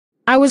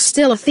I was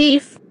still a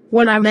thief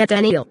when I met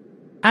Eniel.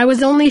 I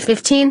was only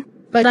 15,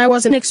 but I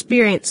was an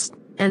experienced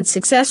and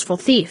successful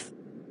thief.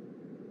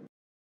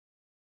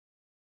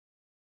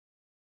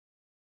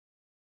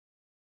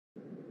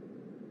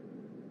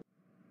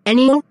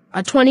 Eniel,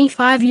 a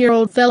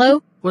 25-year-old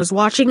fellow, was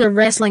watching a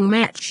wrestling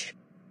match.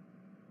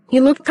 He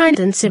looked kind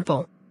and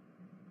simple.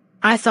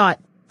 I thought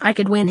I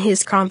could win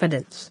his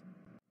confidence.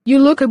 You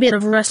look a bit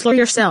of a wrestler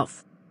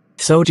yourself.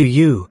 So do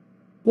you.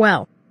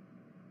 Well,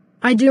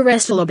 I do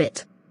wrestle a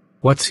bit.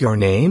 What's your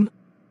name?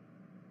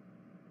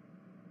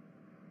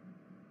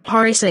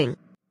 Hari Singh.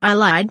 I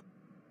lied.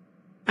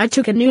 I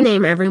took a new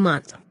name every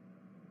month.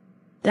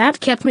 That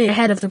kept me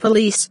ahead of the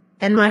police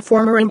and my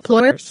former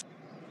employers.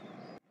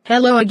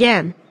 Hello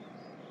again.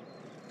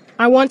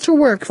 I want to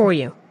work for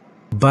you.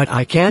 But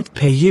I can't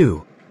pay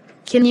you.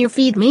 Can you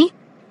feed me?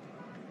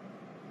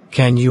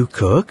 Can you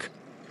cook?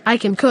 I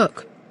can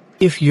cook.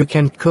 If you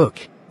can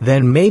cook,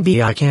 then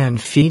maybe I can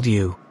feed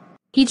you.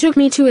 He took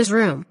me to his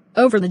room,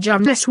 over the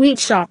Jamna sweet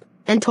shop,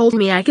 and told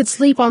me I could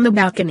sleep on the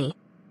balcony.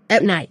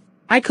 At night,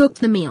 I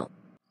cooked the meal.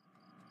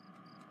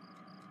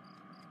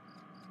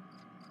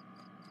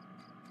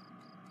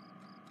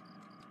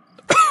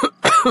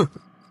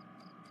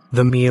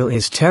 The meal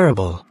is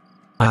terrible.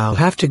 I'll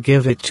have to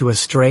give it to a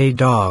stray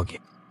dog.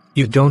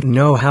 You don't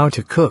know how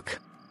to cook.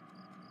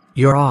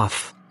 You're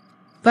off.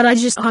 But I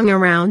just hung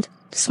around,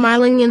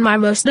 smiling in my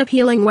most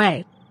appealing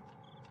way.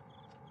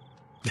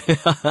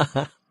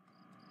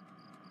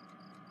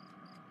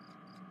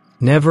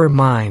 Never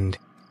mind.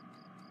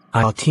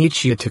 I'll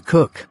teach you to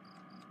cook.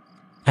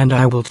 And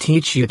I will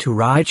teach you to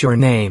write your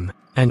name,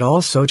 and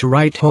also to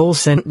write whole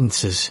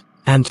sentences,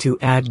 and to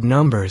add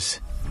numbers.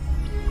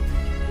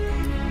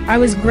 I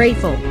was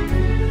grateful.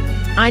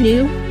 I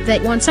knew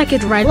that once I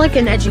could write like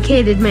an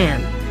educated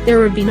man, there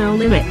would be no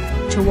limit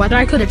to what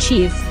I could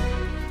achieve.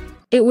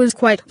 It was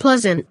quite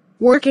pleasant,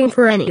 working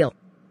for Eniel.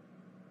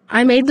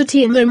 I made the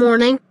tea in the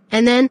morning,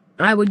 and then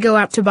I would go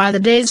out to buy the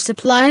day's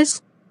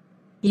supplies,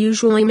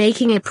 usually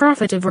making a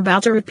profit of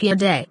about ₹1 a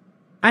day.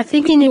 I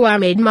think he knew I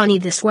made money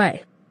this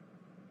way.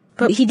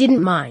 But he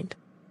didn't mind.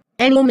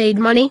 Eniel made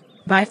money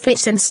by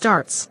fits and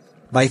starts.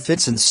 By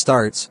fits and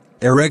starts,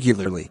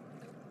 irregularly.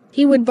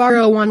 He would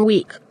borrow 1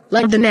 week,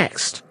 lend the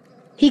next.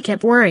 He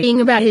kept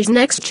worrying about his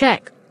next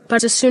check,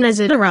 but as soon as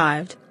it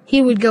arrived,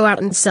 he would go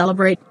out and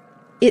celebrate.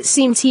 It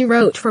seems he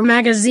wrote for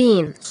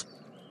magazines.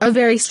 A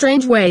very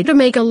strange way to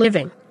make a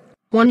living.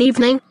 One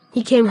evening,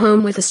 he came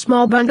home with a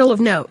small bundle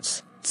of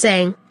notes,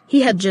 saying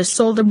he had just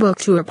sold a book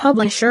to a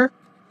publisher.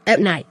 At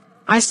night,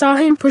 I saw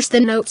him push the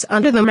notes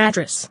under the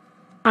mattress.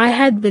 I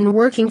had been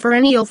working for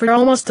Eniel for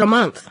almost a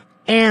month,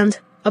 and,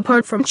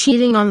 apart from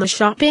cheating on the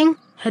shopping,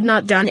 had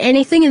not done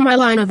anything in my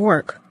line of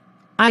work.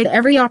 I had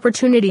every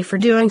opportunity for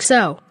doing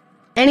so.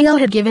 Eniel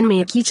had given me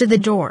a key to the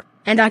door,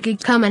 and I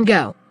could come and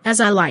go as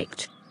I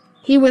liked.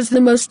 He was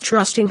the most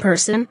trusting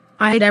person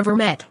I had ever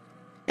met.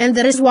 And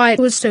that is why it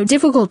was so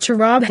difficult to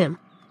rob him.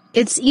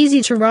 It's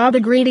easy to rob a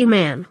greedy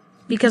man,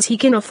 because he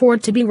can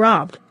afford to be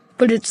robbed,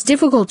 but it's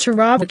difficult to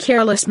rob a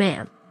careless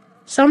man.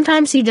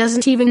 Sometimes he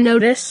doesn't even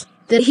notice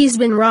that he's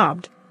been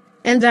robbed,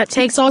 and that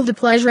takes all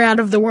the pleasure out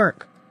of the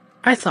work.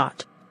 I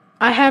thought,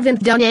 I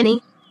haven't done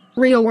any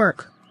real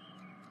work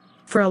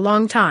for a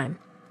long time.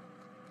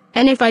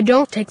 And if I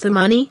don't take the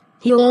money,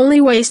 he'll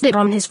only waste it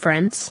on his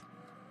friends.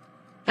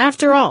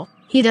 After all,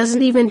 he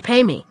doesn't even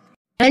pay me.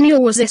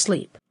 Eniel was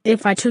asleep.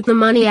 If I took the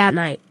money at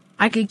night,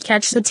 I could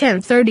catch the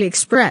 10:30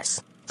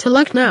 express to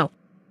Lucknow.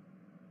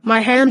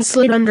 My hand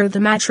slid under the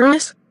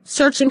mattress,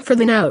 searching for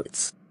the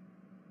notes.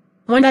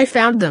 When I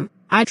found them,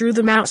 I drew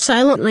them out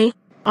silently.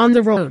 On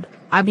the road,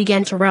 I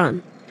began to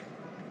run.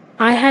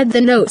 I had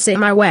the notes in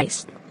my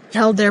waist,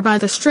 held there by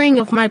the string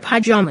of my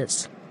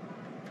pajamas.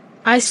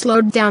 I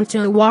slowed down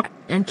to a walk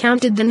and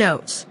counted the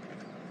notes.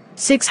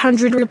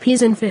 600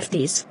 rupees in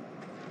 50s.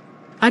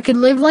 I could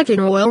live like an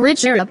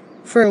oil-rich Arab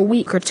for a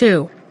week or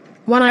two.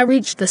 When I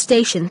reached the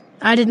station,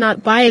 I did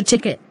not buy a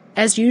ticket,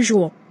 as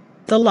usual.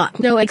 The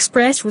Lucknow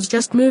Express was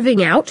just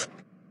moving out.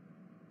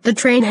 The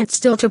train had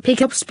still to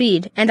pick up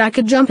speed and I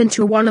could jump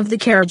into one of the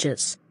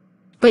carriages.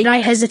 But I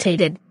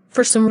hesitated,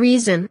 for some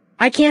reason,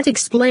 I can't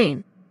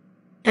explain.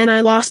 And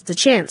I lost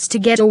the chance to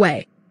get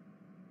away.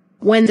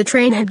 When the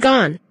train had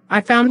gone,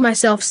 I found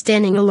myself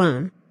standing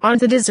alone, on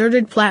the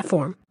deserted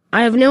platform.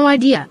 I have no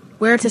idea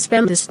where to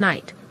spend this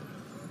night.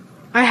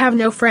 I have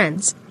no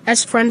friends,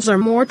 as friends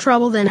are more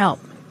trouble than help.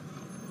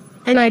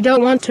 And I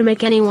don't want to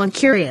make anyone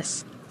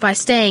curious by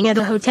staying at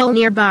a hotel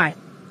nearby.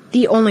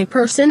 The only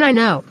person I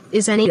know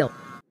is Eniel.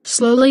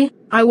 Slowly,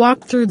 I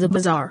walked through the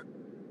bazaar.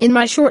 In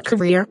my short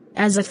career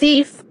as a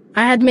thief,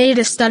 I had made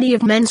a study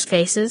of men's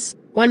faces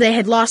when they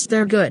had lost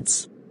their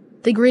goods.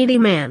 The greedy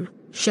man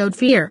showed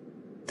fear.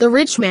 The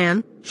rich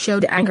man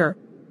showed anger.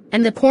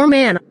 And the poor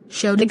man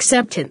showed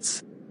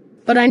acceptance.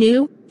 But I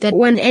knew that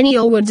when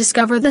Eniel would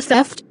discover the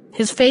theft,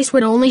 his face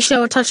would only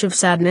show a touch of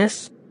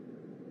sadness.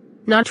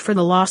 Not for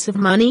the loss of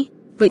money,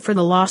 but for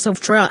the loss of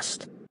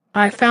trust.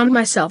 I found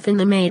myself in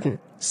the Maiden,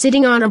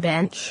 sitting on a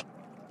bench.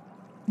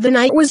 The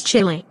night was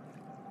chilly.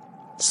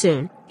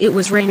 Soon, it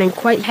was raining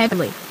quite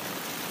heavily.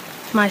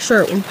 My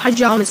shirt and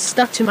pajamas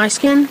stuck to my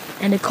skin,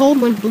 and a cold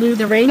wind blew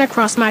the rain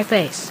across my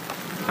face.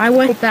 I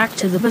went back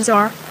to the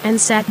bazaar, and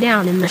sat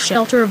down in the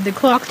shelter of the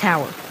clock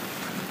tower.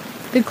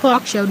 The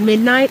clock showed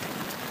midnight.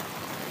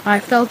 I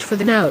felt for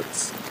the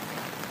notes.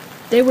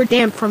 They were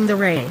damp from the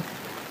rain.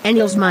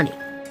 Anil's money.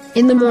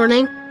 In the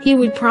morning, he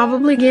would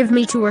probably give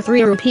me 2 or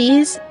 3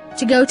 rupees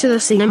to go to the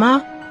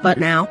cinema, but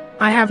now,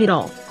 I have it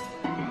all.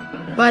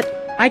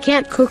 But, I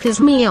can't cook his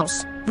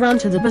meals, run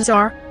to the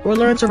bazaar, or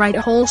learn to write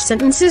whole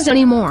sentences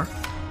anymore.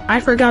 I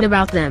forgot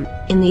about them,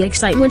 in the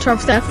excitement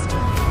of theft.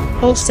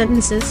 Whole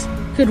sentences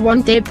could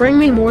one day bring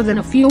me more than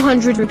a few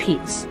hundred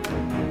rupees.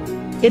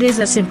 It is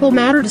a simple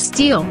matter to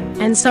steal,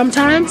 and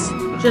sometimes,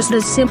 just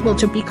as simple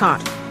to be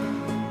caught.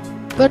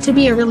 But to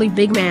be a really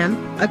big man,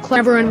 a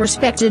clever and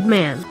respected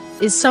man,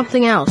 is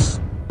something else.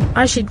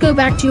 I should go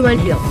back to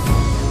Anil.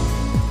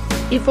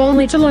 If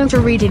only to learn to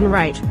read and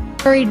write.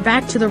 Hurried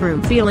back to the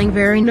room feeling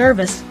very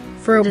nervous,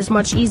 for it is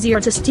much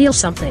easier to steal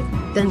something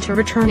than to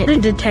return it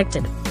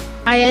undetected.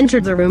 I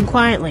entered the room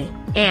quietly,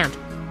 and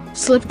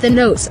slipped the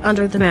notes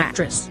under the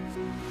mattress.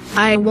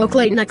 I awoke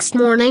late next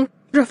morning,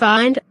 to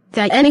find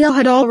that Anil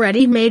had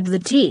already made the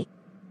tea.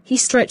 He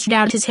stretched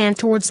out his hand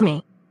towards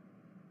me.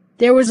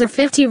 There was a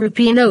 50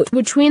 rupee note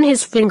between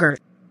his fingers.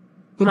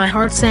 My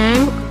heart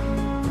sank.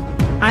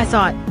 I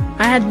thought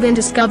I had been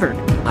discovered.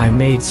 I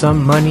made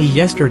some money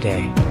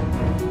yesterday.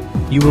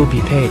 You will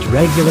be paid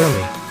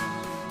regularly.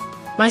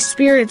 My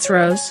spirits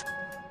rose.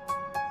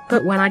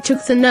 But when I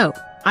took the note,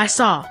 I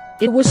saw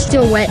it was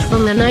still wet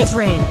from the night's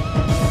rain.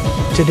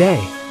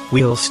 Today,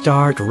 we'll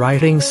start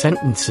writing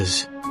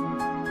sentences.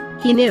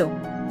 He knew.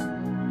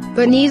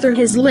 But neither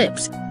his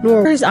lips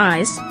nor his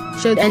eyes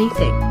showed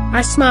anything.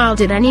 I smiled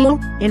at Anil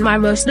in my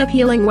most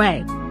appealing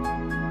way.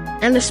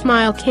 And the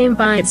smile came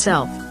by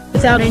itself,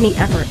 without any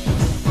effort.